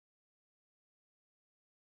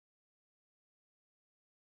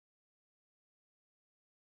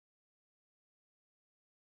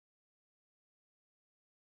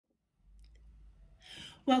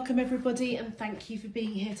Welcome everybody and thank you for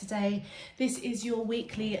being here today. This is your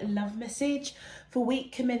weekly love message for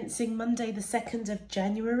week commencing Monday the 2nd of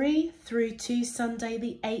January through to Sunday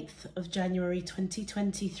the 8th of January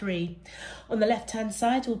 2023. On the left hand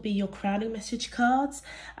side will be your crowning message cards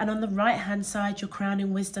and on the right hand side your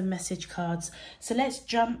crowning wisdom message cards. So let's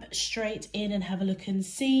jump straight in and have a look and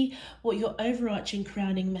see what your overarching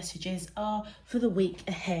crowning messages are for the week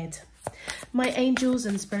ahead. My angels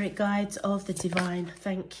and spirit guides of the divine,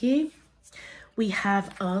 thank you. We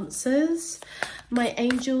have answers. My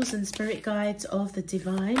angels and spirit guides of the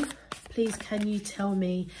divine, please can you tell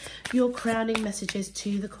me your crowning messages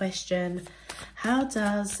to the question, how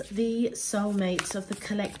does the soulmates of the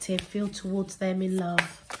collective feel towards them in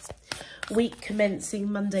love? Week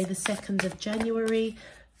commencing Monday the 2nd of January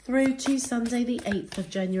through to Sunday the 8th of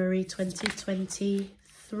January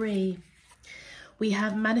 2023. We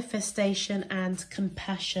have manifestation and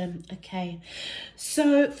compassion. Okay,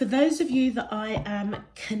 so for those of you that I am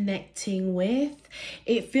connecting with,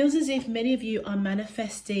 it feels as if many of you are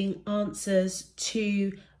manifesting answers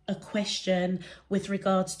to a question with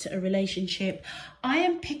regards to a relationship. I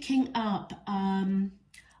am picking up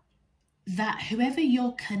that whoever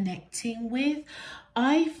you're connecting with,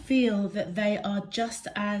 I feel that they are just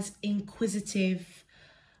as inquisitive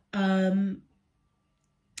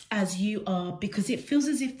as you are, because it feels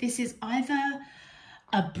as if this is either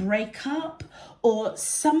a breakup or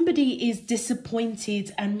somebody is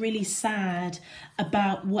disappointed and really sad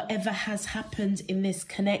about whatever has happened in this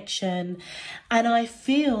connection. And I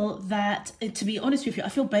feel that, to be honest with you, I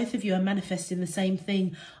feel both of you are manifesting the same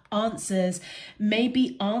thing. Answers,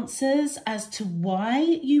 maybe answers as to why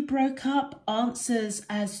you broke up, answers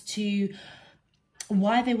as to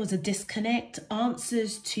why there was a disconnect,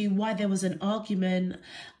 answers to why there was an argument.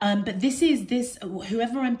 But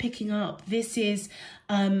whoever I'm picking up, this is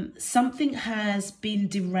something has been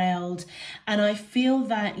derailed, and I feel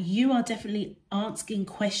that you are definitely asking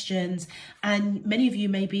questions, and many of you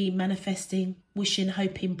may be manifesting, wishing,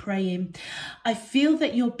 hoping, praying. I feel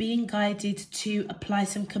that you're being guided to apply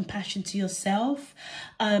some compassion to yourself,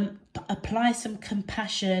 apply some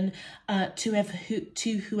compassion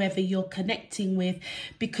to whoever you're connecting with,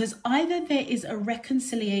 because either there is a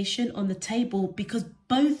reconciliation on the table, because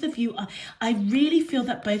both of you are, I really feel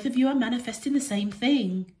that both of you are manifesting the same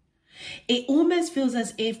thing. It almost feels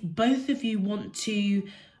as if both of you want to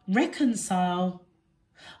reconcile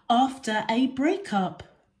after a breakup.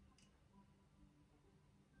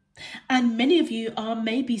 And many of you are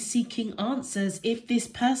maybe seeking answers if this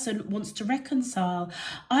person wants to reconcile.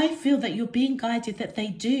 I feel that you're being guided that they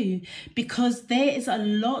do, because there is a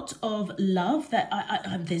lot of love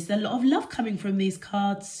there's a lot of love coming from these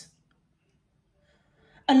cards.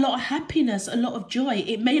 A lot of happiness, a lot of joy.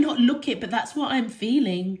 It may not look it, but that's what I'm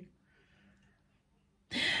feeling.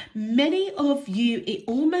 Many of you, it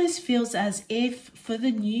almost feels as if for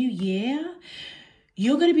the new year,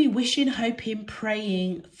 you're going to be wishing, hoping,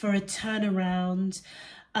 praying for a turnaround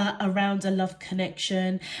around a love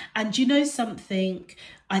connection. And you know something?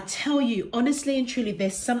 I tell you, honestly and truly,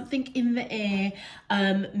 there's something in the air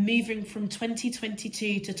moving from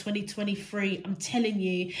 2022 to 2023. I'm telling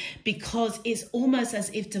you, because it's almost as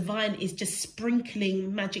if divine is just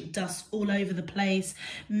sprinkling magic dust all over the place.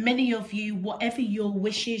 Many of you, whatever your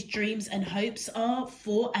wishes, dreams and hopes are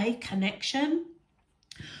for a connection,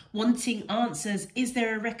 wanting answers. Is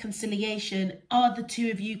there a reconciliation? Are the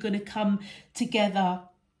two of you going to come together?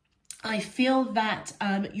 I feel that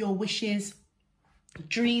your wishes,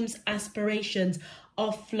 dreams, aspirations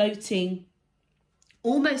are floating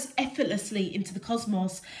almost effortlessly into the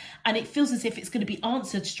cosmos, and it feels as if it's going to be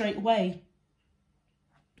answered straight away.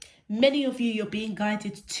 Many of you, you're being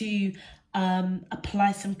guided to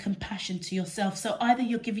apply some compassion to yourself. So either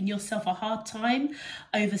you're giving yourself a hard time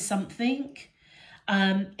over something,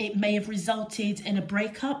 it may have resulted in a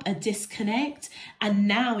breakup, a disconnect, and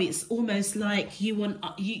now it's almost like you want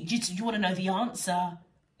to know the answer.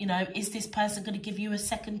 You know, is this person going to give you a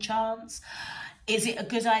second chance? Is it a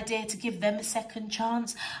good idea to give them a second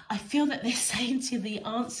chance? I feel that they're saying to you the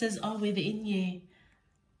answers are within you.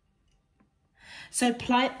 So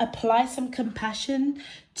apply some compassion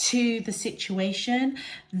to the situation.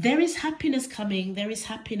 There is happiness coming. There is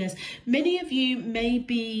happiness. Many of you may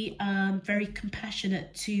be very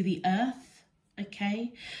compassionate to the earth,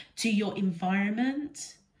 okay, to your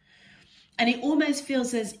environment. And it almost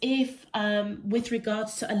feels as if with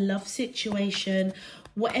regards to a love situation,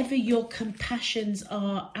 whatever your compassions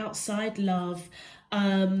are outside love,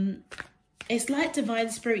 it's like divine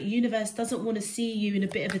spirit universe doesn't want to see you in a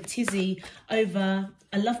bit of a tizzy over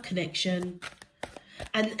a love connection.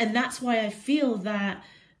 And that's why I feel that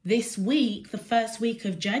this week, the first week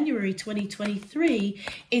of January 2023,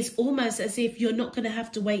 is almost as if you're not going to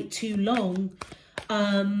have to wait too long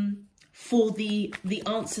for the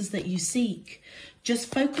answers that you seek.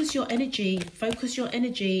 Just focus your energy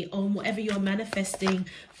on whatever you're manifesting.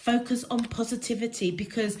 Focus on positivity,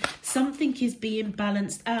 because something is being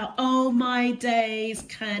balanced out. Oh my days,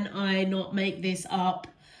 can I not make this up?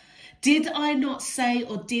 Did I not say,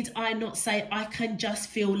 or did I not say, I can just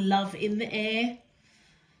feel love in the air?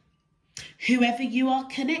 Whoever you are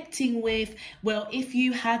connecting with, well, if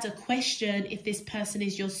you had a question, if this person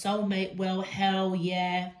is your soulmate, well, hell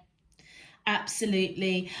yeah.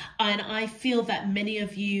 Absolutely. And I feel that many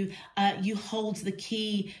of you, you hold the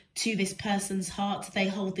key to this person's heart. They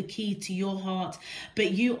hold the key to your heart.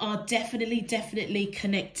 But you are definitely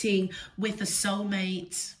connecting with a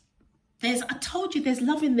soulmate. I told you there's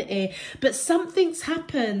love in the air, but something's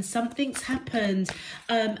happened.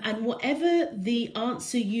 And whatever the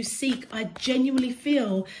answer you seek, I genuinely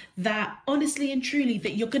feel that, honestly and truly,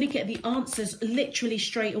 that you're going to get the answers literally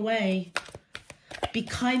straight away. Be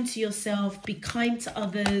kind to yourself, be kind to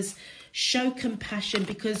others, show compassion,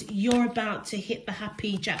 because you're about to hit the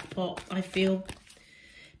happy jackpot, I feel.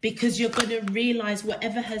 Because you're going to realize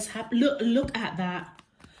whatever has happened. Look at that.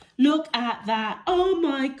 Look at that. Oh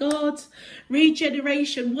my God.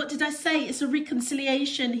 Regeneration. What did I say? It's a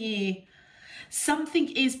reconciliation here. Something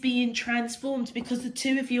is being transformed because the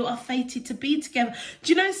two of you are fated to be together.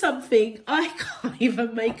 Do you know something? I can't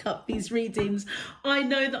even make up these readings. I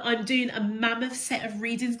know that I'm doing a mammoth set of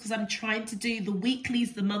readings because I'm trying to do the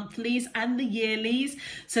weeklies, the monthlies and the yearlies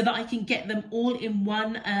so that I can get them all in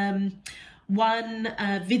one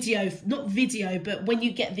video. Not video, but when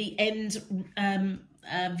you get the end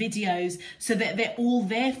videos, so that they're all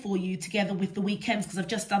there for you together with the weekends, because I've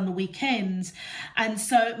just done the weekends. And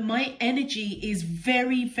so my energy is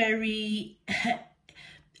very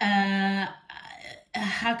how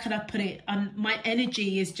can I put it, my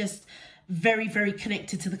energy is just very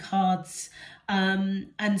connected to the cards,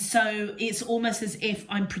 and so it's almost as if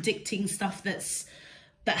I'm predicting stuff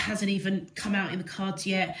that hasn't even come out in the cards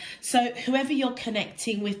yet. So whoever you're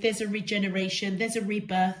connecting with, there's a regeneration, there's a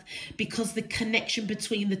rebirth, because the connection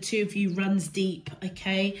between the two of you runs deep,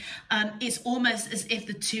 okay? It's almost as if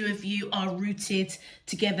the two of you are rooted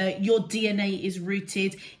together. Your DNA is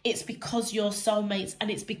rooted. It's because you're soulmates,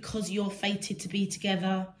 and it's because you're fated to be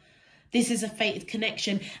together. This is a fated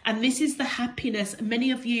connection, and this is the happiness.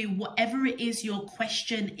 Many of you, whatever it is your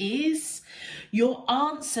question is, your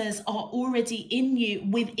answers are already in you,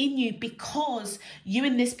 within you, because you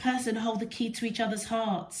and this person hold the key to each other's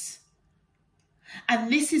hearts.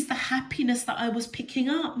 And this is the happiness that I was picking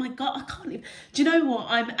up. My God, I can't even... Do you know what?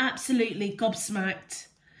 I'm absolutely gobsmacked.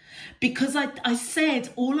 Because I said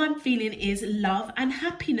all I'm feeling is love and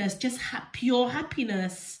happiness, just pure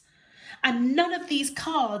happiness. And none of these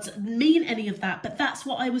cards mean any of that, but that's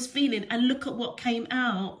what I was feeling. And look at what came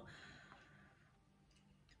out.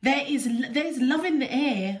 There's love in the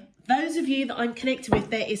air. Those of you that I'm connected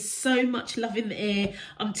with, there is so much love in the air.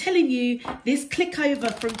 I'm telling you, this click over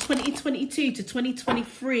from 2022 to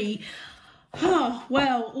 2023. Oh,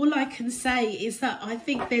 well, all I can say is that I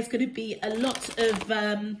think there's going to be a lot of...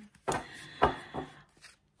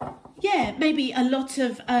 yeah, maybe a lot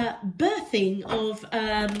of birthing of...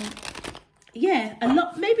 yeah, a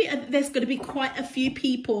lot. Maybe there's going to be quite a few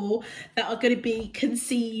people that are going to be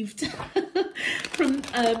conceived from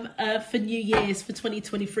for New Year's for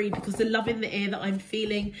 2023, because the love in the air that I'm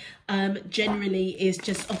feeling generally is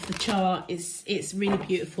just off the chart. It's really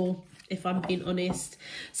beautiful, if I'm being honest.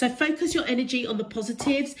 So focus your energy on the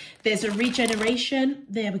positives. There's a regeneration.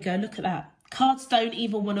 There we go. Look at that. Cards don't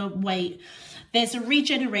even want to wait. There's a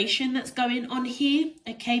regeneration that's going on here,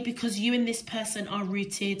 okay, because you and this person are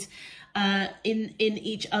rooted in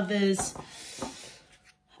each other's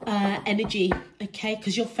energy, okay,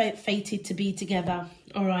 because you're fated to be together.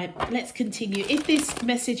 All right, let's continue. If this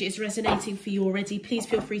message is resonating for you already, please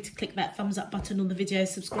feel free to click that thumbs up button on the video.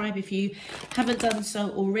 Subscribe if you haven't done so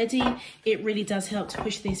already. It really does help to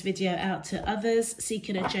push this video out to others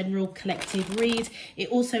seeking a general collective read. It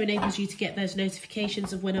also enables you to get those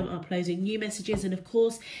notifications of when I'm uploading new messages, and of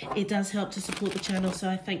course it does help to support the channel, so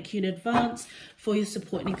I thank you in advance for your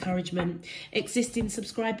support and encouragement. Existing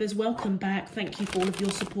subscribers, welcome back. Thank you for all of your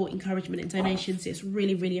support, encouragement and donations. It's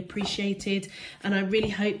really appreciated, and I really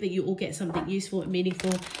hope that you all get something useful and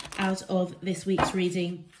meaningful out of this week's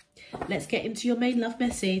reading. Let's get into your main love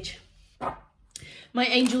message. My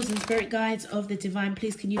angels and spirit guides of the divine,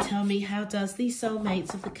 please can you tell me, how does these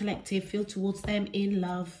soulmates of the collective feel towards them in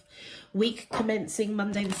love? Week commencing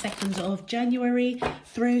Monday the 2nd of January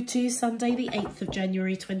through to Sunday the 8th of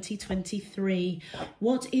January 2023.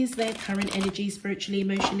 What is their current energy spiritually,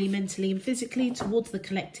 emotionally, mentally and physically towards the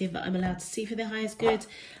collective that I'm allowed to see for their highest good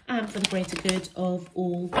and for the greater good of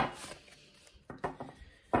all?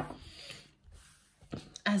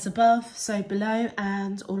 As above, so below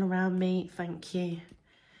and all around me. Thank you.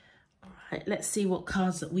 All right, let's see what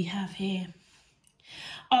cards that we have here.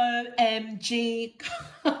 OMG.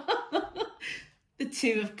 The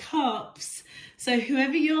Two of Cups. So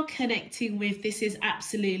whoever you're connecting with, this is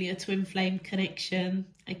absolutely a twin flame connection.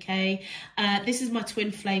 Okay, this is my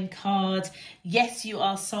twin flame card. Yes, you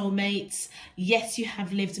are soulmates. Yes, you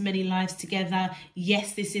have lived many lives together.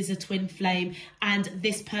 Yes, this is a twin flame, and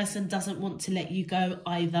this person doesn't want to let you go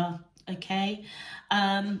either. Okay,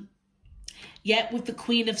 yeah, with the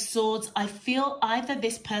Queen of Swords, I feel either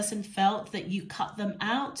this person felt that you cut them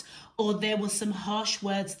out, or there were some harsh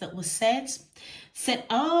words that were said.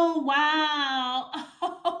 Oh,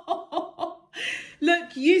 wow.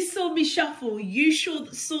 Look, you saw me shuffle. You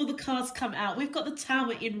saw the cards come out. We've got the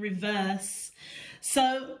Tower in reverse.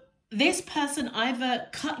 So this person either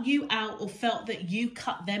cut you out or felt that you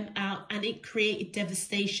cut them out, and it created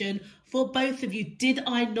devastation for both of you. Did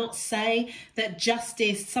I not say that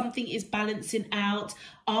justice, something is balancing out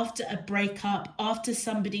after a breakup, after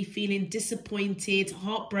somebody feeling disappointed,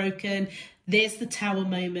 heartbroken? There's the Tower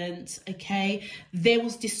moment, okay? There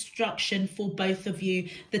was destruction for both of you.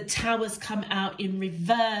 The Tower's come out in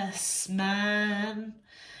reverse, man.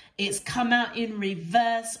 It's come out in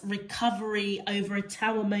reverse, recovery over a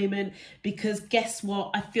Tower moment, because guess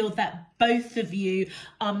what? I feel that both of you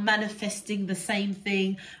are manifesting the same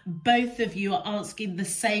thing. Both of you are asking the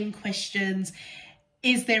same questions.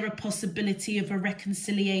 Is there a possibility of a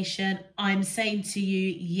reconciliation? I'm saying to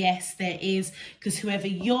you, yes, there is, because whoever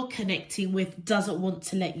you're connecting with doesn't want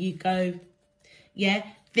to let you go. Yeah,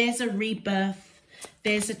 there's a rebirth.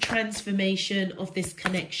 There's a transformation of this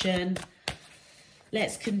connection.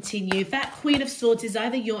 Let's continue. That Queen of Swords is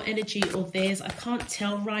either your energy or theirs. I can't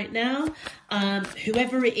tell right now.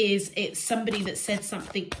 Whoever it is, it's somebody that said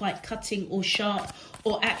something quite cutting or sharp,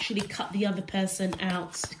 or actually cut the other person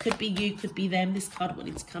out. Could be you, could be them. This card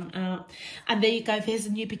wanted to come out. And there you go. There's a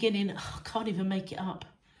new beginning. Oh, I can't even make it up.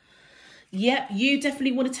 Yep, you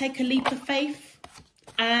definitely want to take a leap of faith.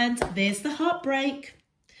 And there's the heartbreak.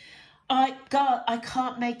 God, I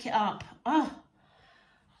can't make it up. Oh,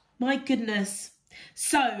 my goodness.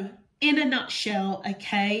 So, in a nutshell,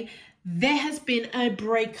 okay, there has been a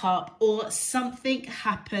breakup or something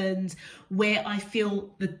happened where I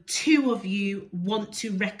feel the two of you want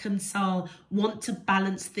to reconcile, want to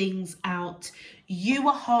balance things out. You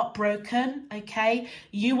are heartbroken, okay?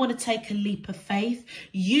 You want to take a leap of faith.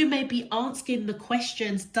 You may be asking the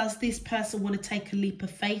questions, does this person want to take a leap of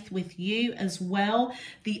faith with you as well?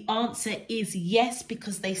 The answer is yes,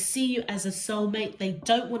 because they see you as a soulmate. They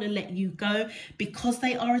don't want to let you go because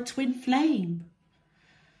they are a twin flame.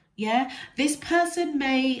 Yeah, this person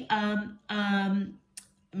may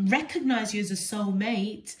recognize you as a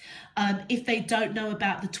soulmate if they don't know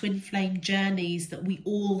about the twin flame journeys that we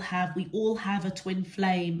all have. We all have a twin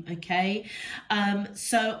flame, okay?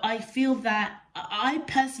 So I feel that, I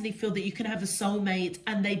personally feel that you can have a soulmate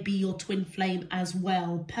and they be your twin flame as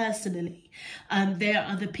well, personally. There are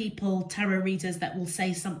other people, tarot readers, that will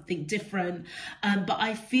say something different. But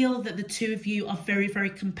I feel that the two of you are very,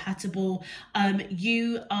 very compatible.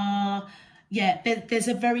 You are... Yeah, there's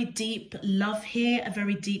a very deep love here, a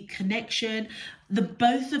very deep connection. The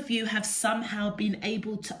both of you have somehow been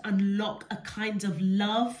able to unlock a kind of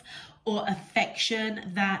love or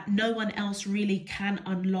affection that no one else really can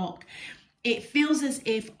unlock. It feels as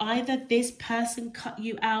if either this person cut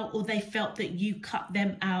you out or they felt that you cut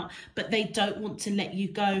them out, but they don't want to let you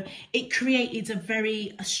go. It created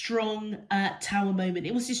a strong Tower moment.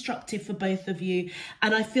 It was destructive for both of you.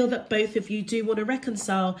 And I feel that both of you do want to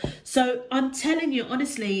reconcile. So I'm telling you,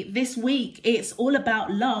 honestly, this week, it's all about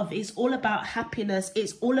love. It's all about happiness.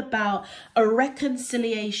 It's all about a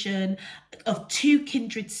reconciliation of two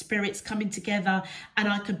kindred spirits coming together. And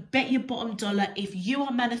I could bet your bottom dollar, if you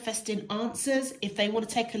are manifesting answers, if they want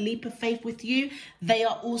to take a leap of faith with you, they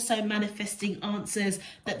are also manifesting answers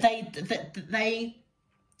that they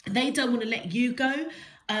don't want to let you go.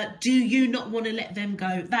 Do you not want to let them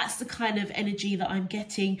go? That's the kind of energy that I'm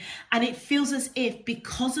getting. And it feels as if,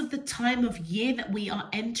 because of the time of year that we are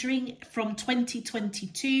entering from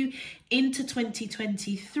 2022 into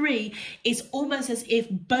 2023, it's almost as if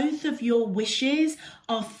both of your wishes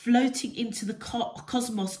are floating into the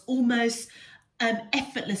cosmos, almost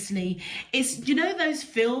effortlessly. It's, you know, those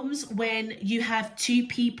films when you have two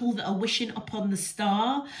people that are wishing upon a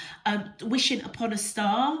star at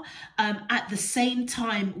the same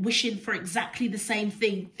time, wishing for exactly the same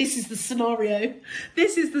thing. This is the scenario.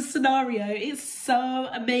 This is the scenario. It's so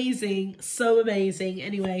amazing. So amazing.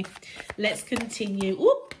 Anyway, let's continue.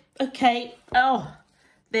 Oop, okay. Oh,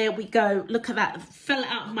 there we go. Look at that. It fell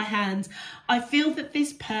out of my hand. I feel that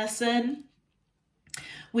this person,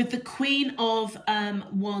 with the Queen of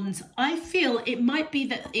Wands, I feel it might be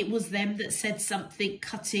that it was them that said something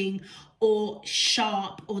cutting or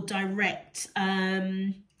sharp or direct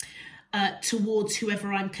towards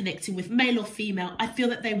whoever I'm connecting with, male or female. I feel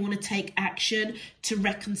that they want to take action to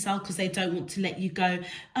reconcile because they don't want to let you go.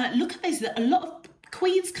 Look at this, a lot of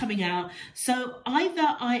queens coming out. So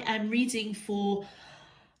either I am reading for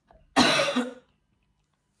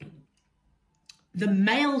the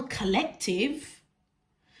male collective,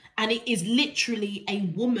 and it is literally a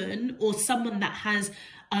woman or someone that has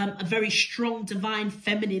a very strong divine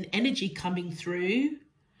feminine energy coming through.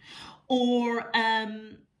 Or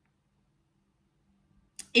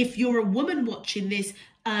if you're a woman watching this,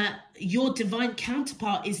 your divine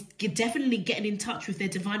counterpart is definitely getting in touch with their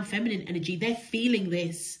divine feminine energy. They're feeling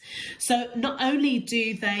this. So not only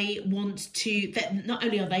do they want to, not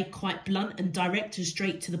only are they quite blunt and direct and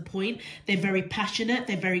straight to the point, they're very passionate,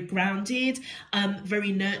 they're very grounded,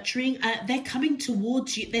 very nurturing. They're coming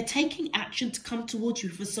towards you. They're taking action to come towards you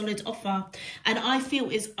with a solid offer. And I feel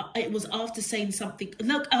it was after saying something.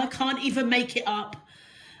 Look, I can't even make it up.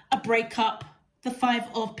 A breakup. The Five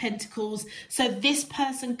of Pentacles. So this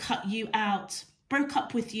person cut you out, broke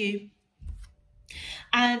up with you.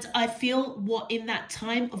 And I feel what in that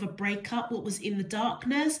time of a breakup, what was in the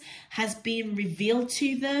darkness has been revealed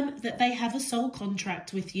to them, that they have a soul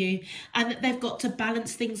contract with you and that they've got to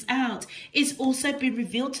balance things out. It's also been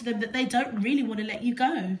revealed to them that they don't really want to let you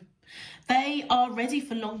go. They are ready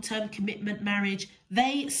for long-term commitment, marriage.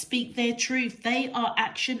 They speak their truth. They are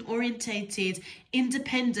action-orientated,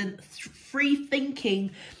 independent,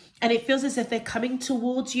 free-thinking. And it feels as if they're coming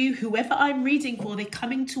towards you. Whoever I'm reading for, they're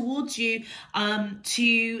coming towards you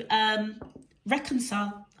to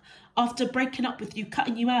reconcile after breaking up with you,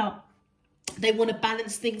 cutting you out. They want to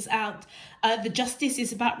balance things out. The Justice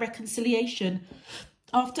is about reconciliation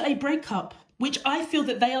after a breakup, which I feel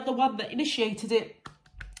that they are the one that initiated it.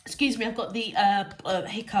 Excuse me, I've got the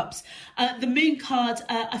hiccups. The Moon card,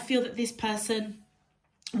 I feel that this person,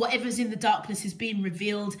 whatever's in the darkness is being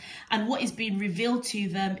revealed. And what is being revealed to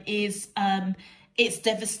them is it's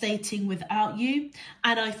devastating without you.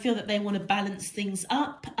 And I feel that they want to balance things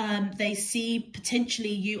up. They see potentially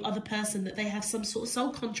you are the person that they have some sort of soul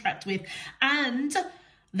contract with. And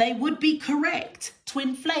they would be correct.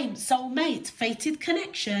 Twin flame, soulmate, fated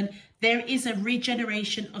connection. There is a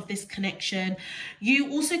regeneration of this connection. You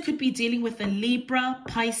also could be dealing with a Libra,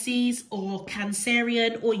 Pisces or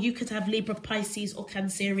Cancerian, or you could have Libra, Pisces or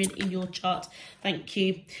Cancerian in your chart. Thank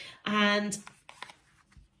you. And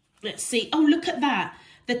let's see. Oh, look at that.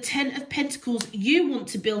 The Ten of Pentacles. You want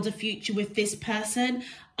to build a future with this person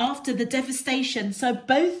after the devastation. So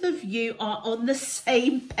both of you are on the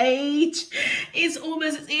same page. It's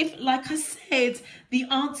almost as if, like I said, the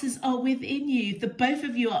answers are within you. The both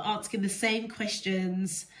of you are asking the same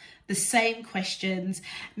questions. The same questions.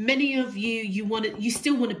 Many of you, you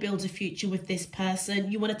still want to build a future with this person.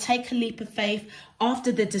 You want to take a leap of faith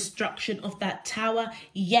after the destruction of that tower.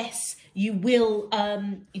 Yes, you will.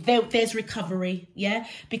 There's recovery, yeah,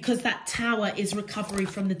 because that tower is recovery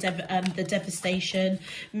from the devastation.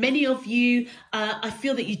 Many of you, I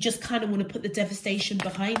feel that you just kind of want to put the devastation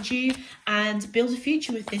behind you and build a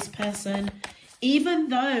future with this person, even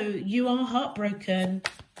though you are heartbroken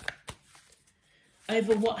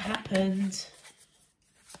over what happened.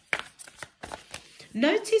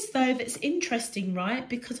 Notice though, that's interesting, right?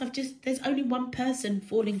 Because there's only one person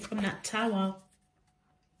falling from that tower,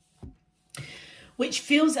 which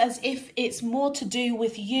feels as if it's more to do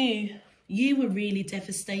with you. You were really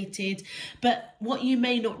devastated. But what you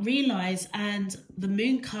may not realize, and the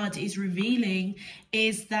Moon card is revealing,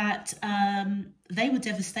 is that they were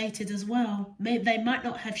devastated as well. They might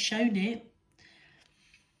not have shown it.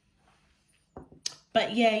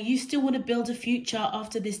 But yeah, you still want to build a future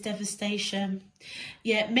after this devastation.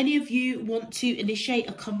 Yeah, many of you want to initiate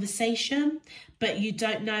a conversation, but you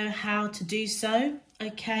don't know how to do so.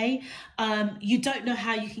 Okay, you don't know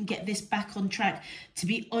how you can get this back on track. To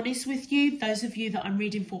be honest with you, those of you that I'm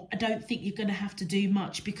reading for, I don't think you're going to have to do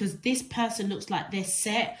much, because this person looks like they're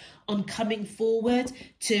set on coming forward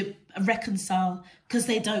to reconcile, because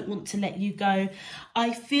they don't want to let you go.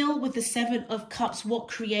 I feel with the Seven of Cups, what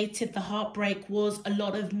created the heartbreak was a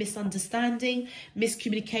lot of misunderstanding,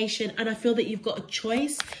 miscommunication, and I feel that you've got a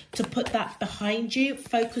choice to put that behind you.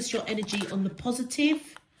 Focus your energy on the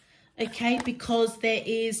positive. Okay, because there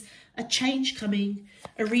is a change coming,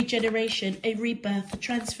 a regeneration, a rebirth, a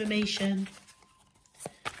transformation.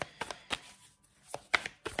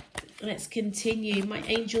 Let's continue. My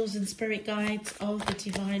angels and spirit guides of the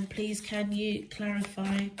divine, please can you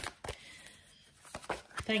clarify?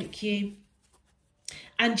 Thank you.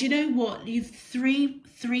 And you know what? You've three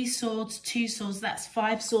swords, 2 swords, that's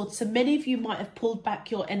 5 swords. So many of you might have pulled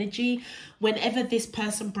back your energy whenever this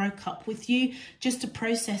person broke up with you, just to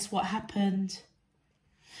process what happened.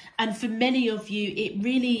 And for many of you, it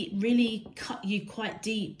really cut you quite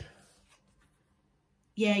deep.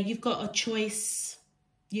 Yeah, you've got a choice.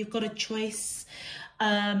 You've got a choice.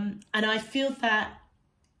 And I feel that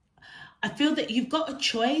you've got a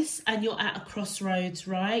choice, and you're at a crossroads,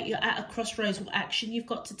 right? You're at a crossroads what action you've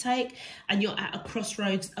got to take, and you're at a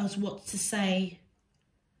crossroads as what to say.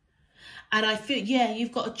 And I feel, yeah,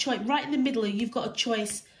 you've got a choice. Right in the middle, you've got a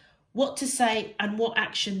choice what to say and what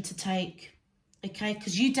action to take. Okay,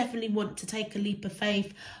 because you definitely want to take a leap of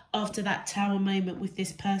faith after that Tower moment with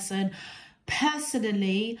this person.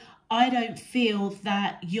 Personally, I don't feel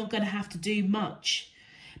that you're going to have to do much,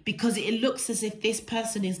 because it looks as if this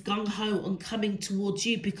person is gung-ho on coming towards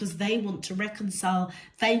you, because they want to reconcile.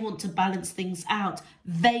 They want to balance things out.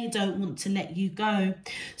 They don't want to let you go.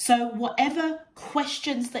 So whatever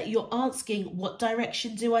questions that you're asking, what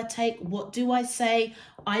direction do I take? What do I say?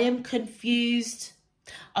 I am confused.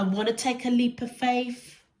 I want to take a leap of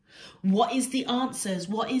faith. What is the answers?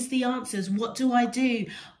 What is the answers? What do I do?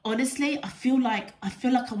 Honestly, I feel like I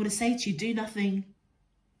want to say to you, do nothing.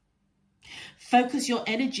 Focus your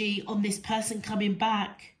energy on this person coming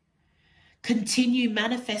back. Continue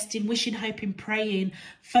manifesting, wishing, hoping, praying.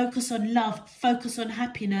 Focus on love. Focus on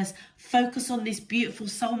happiness. Focus on this beautiful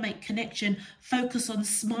soulmate connection. Focus on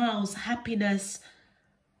smiles, happiness.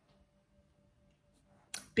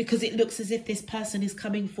 Because it looks as if this person is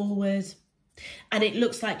coming forward. And it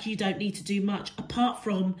looks like you don't need to do much apart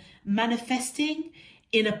from manifesting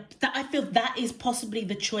I feel that is possibly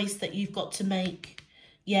the choice that you've got to make.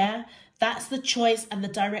 Yeah, that's the choice and the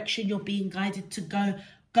direction you're being guided to go.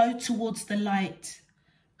 Go towards the light.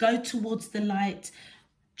 Go towards the light.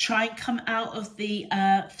 Try and come out of the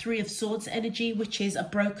 3 of Swords energy, which is a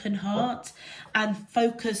broken heart, and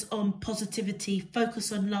focus on positivity,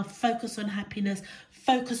 focus on love, focus on happiness,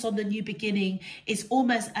 focus on the new beginning. It's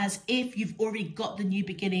almost as if you've already got the new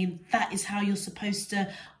beginning. That is how you're supposed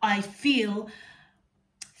to, I feel,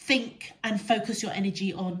 think and focus your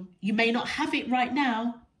energy on. You may not have it right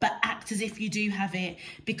now, but act as if you do have it,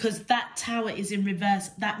 because that Tower is in reverse.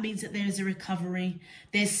 That means that there is a recovery.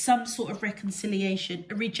 There's some sort of reconciliation,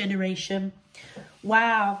 a regeneration.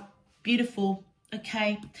 Wow, beautiful.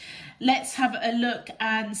 Okay, let's have a look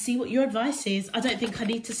and see what your advice is. I don't think I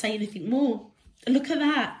need to say anything more. Look at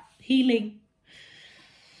that, healing.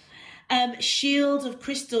 Shield of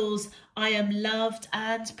Crystals. I am loved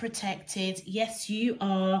and protected. Yes, you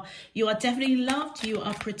are. You are definitely loved. You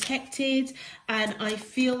are protected. And I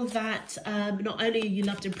feel that not only are you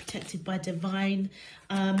loved and protected by divine,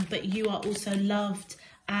 but you are also loved.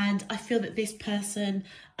 And I feel that this person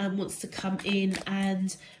wants to come in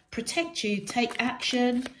and protect you. Take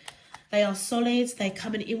action. They are solid. They're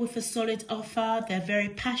coming in with a solid offer. They're very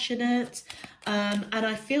passionate. And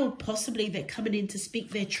I feel possibly they're coming in to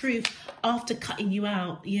speak their truth after cutting you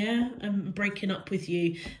out, yeah, and breaking up with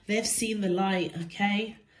you. They've seen the light,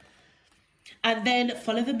 okay? And then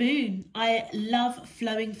follow the moon. I love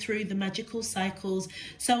flowing through the magical cycles.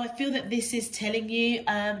 So I feel that this is telling you,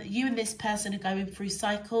 you and this person are going through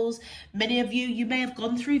cycles. Many of you, you may have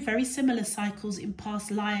gone through very similar cycles in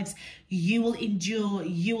past lives. You will endure,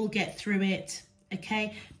 you will get through it.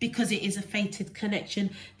 Okay, because it is a fated connection.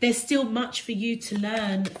 There's still much for you to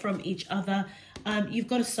learn from each other. You've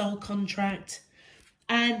got a soul contract.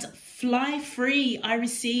 And fly free. I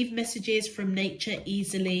receive messages from nature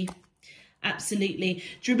easily. Absolutely.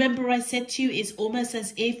 Do you remember I said to you, it's almost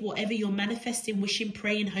as if whatever you're manifesting, wishing,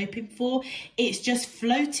 praying, hoping for, it's just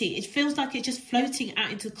floating. It feels like it's just floating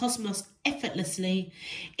out into the cosmos effortlessly.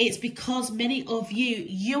 It's because many of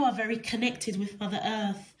you are very connected with Mother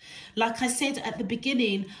Earth. Like I said at the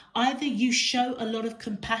beginning, either you show a lot of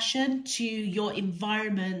compassion to your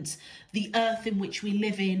environment, the earth in which we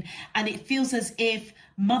live in, and it feels as if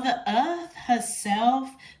Mother Earth herself,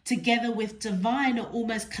 together with Divine, are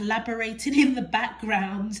almost collaborating in the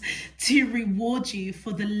background to reward you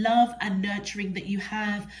for the love and nurturing that you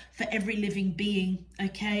have for every living being,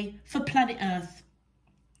 okay? For planet Earth.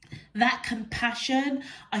 That compassion,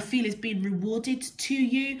 I feel, is being rewarded to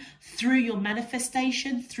you through your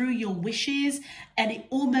manifestation, through your wishes, and it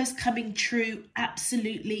almost coming true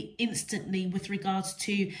absolutely instantly with regards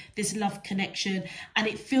to this love connection. And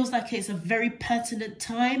it feels like it's a very pertinent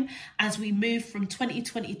time as we move from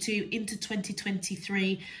 2022 into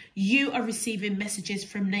 2023. You are receiving messages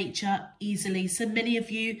from nature easily. So many of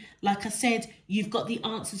you, like I said, you've got the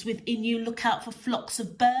answers within you. Look out for flocks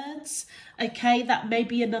of birds. Okay, that may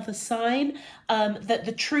be another sign that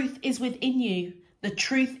the truth is within you. The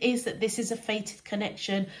truth is that this is a fated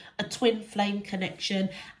connection, a twin flame connection.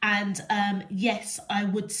 And yes, I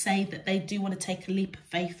would say that they do want to take a leap of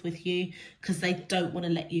faith with you because they don't want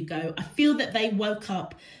to let you go. I feel that they woke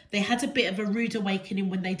up. They had a bit of a rude awakening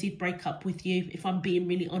when they did break up with you, if I'm being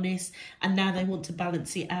really honest. And now they want to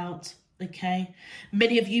balance it out. Okay.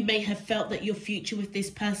 Many of you may have felt that your future with this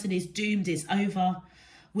person is doomed, it's over.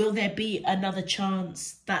 Will there be another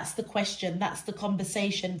chance? That's the question. That's the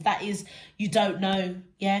conversation. That is, you don't know.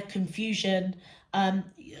 Yeah, confusion.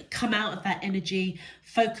 Come out of that energy.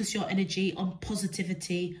 Focus your energy on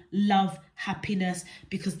positivity, love, happiness,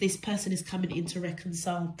 because this person is coming in to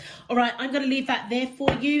reconcile. All right, I'm going to leave that there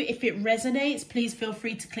for you. If it resonates, please feel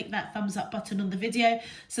free to click that thumbs up button on the video.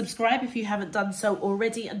 Subscribe if you haven't done so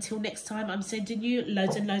already. Until next time, I'm sending you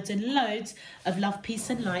loads and loads and loads of love, peace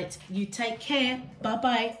and light. You take care.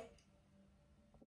 Bye-bye.